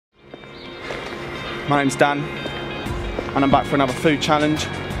my name's Dan and I'm back for another food challenge.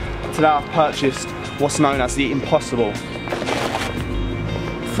 Today I've purchased what's known as the Impossible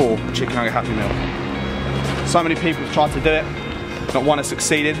 4 chicken nugget Happy Meal. So many people have tried to do it, not one has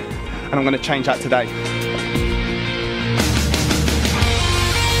succeeded, and I'm going to change that today.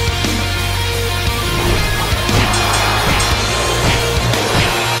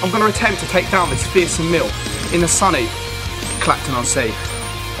 I'm going to attempt to take down this fearsome meal in the sunny Clacton-on-Sea.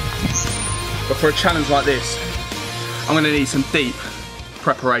 But for a challenge like this, I'm going to need some deep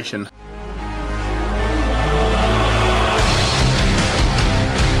preparation.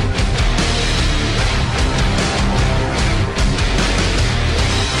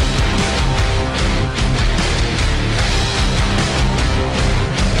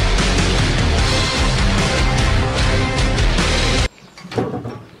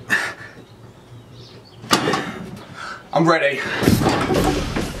 I'm ready.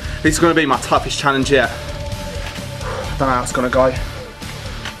 This is going to be my toughest challenge yet. I don't know how it's going to go.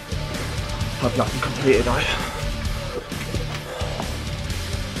 I've nothing completed though.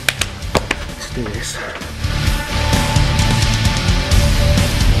 Let's do this.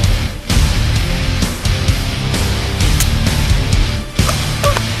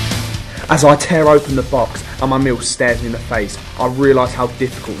 As I tear open the box and my meal stares me in the face, I realise how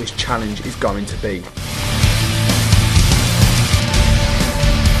difficult this challenge is going to be.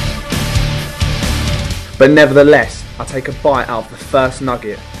 But nevertheless, I take a bite out of the first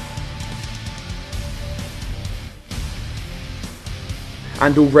nugget.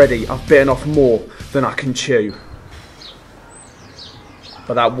 And already I've bitten off more than I can chew.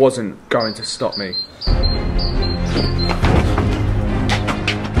 But that wasn't going to stop me.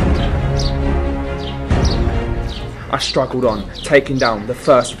 I struggled on, taking down the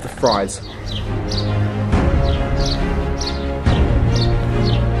first of the fries.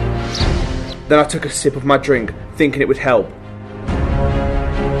 Then I took a sip of my drink, thinking it would help.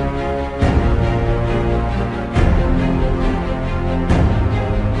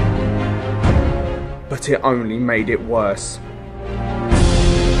 But it only made it worse.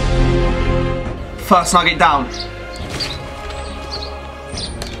 First nugget down.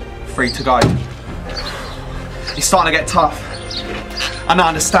 3 to go. It's starting to get tough. And I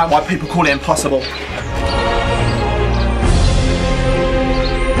understand why people call it impossible.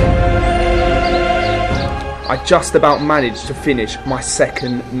 I just about managed to finish my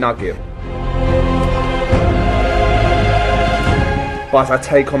second nugget. But as I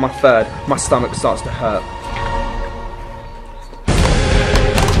take on my third, my stomach starts to hurt.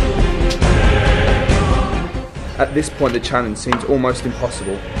 At this point the challenge seems almost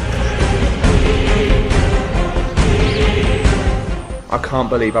impossible. I can't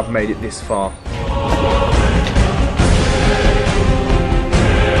believe I've made it this far.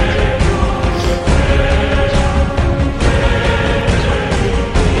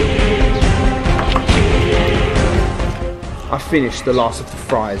 I finished the last of the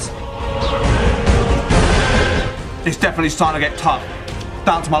fries. It's definitely starting to get tough.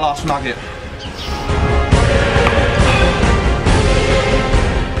 Down to my last nugget.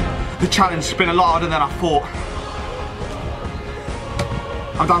 The challenge has been a lot harder than I thought.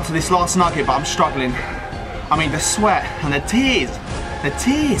 I'm down to this last nugget, but I'm struggling. I mean, the sweat and the tears.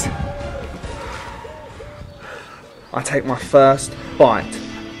 I take my first bite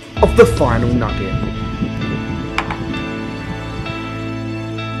of the final nugget.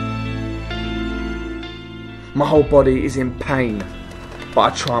 My whole body is in pain, but I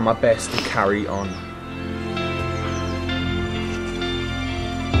try my best to carry on.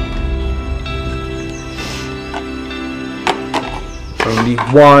 Only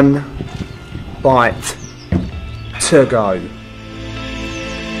one bite to go.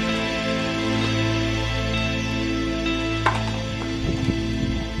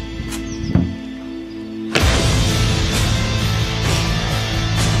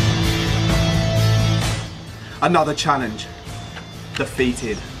 Another challenge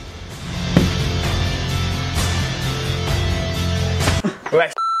defeated.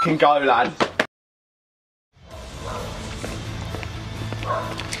 Let's f***ing go, lad.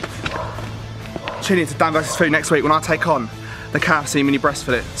 Tune in to Dan vs Food next week when I take on the KFC mini breast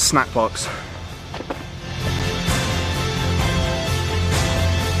fillet snack box.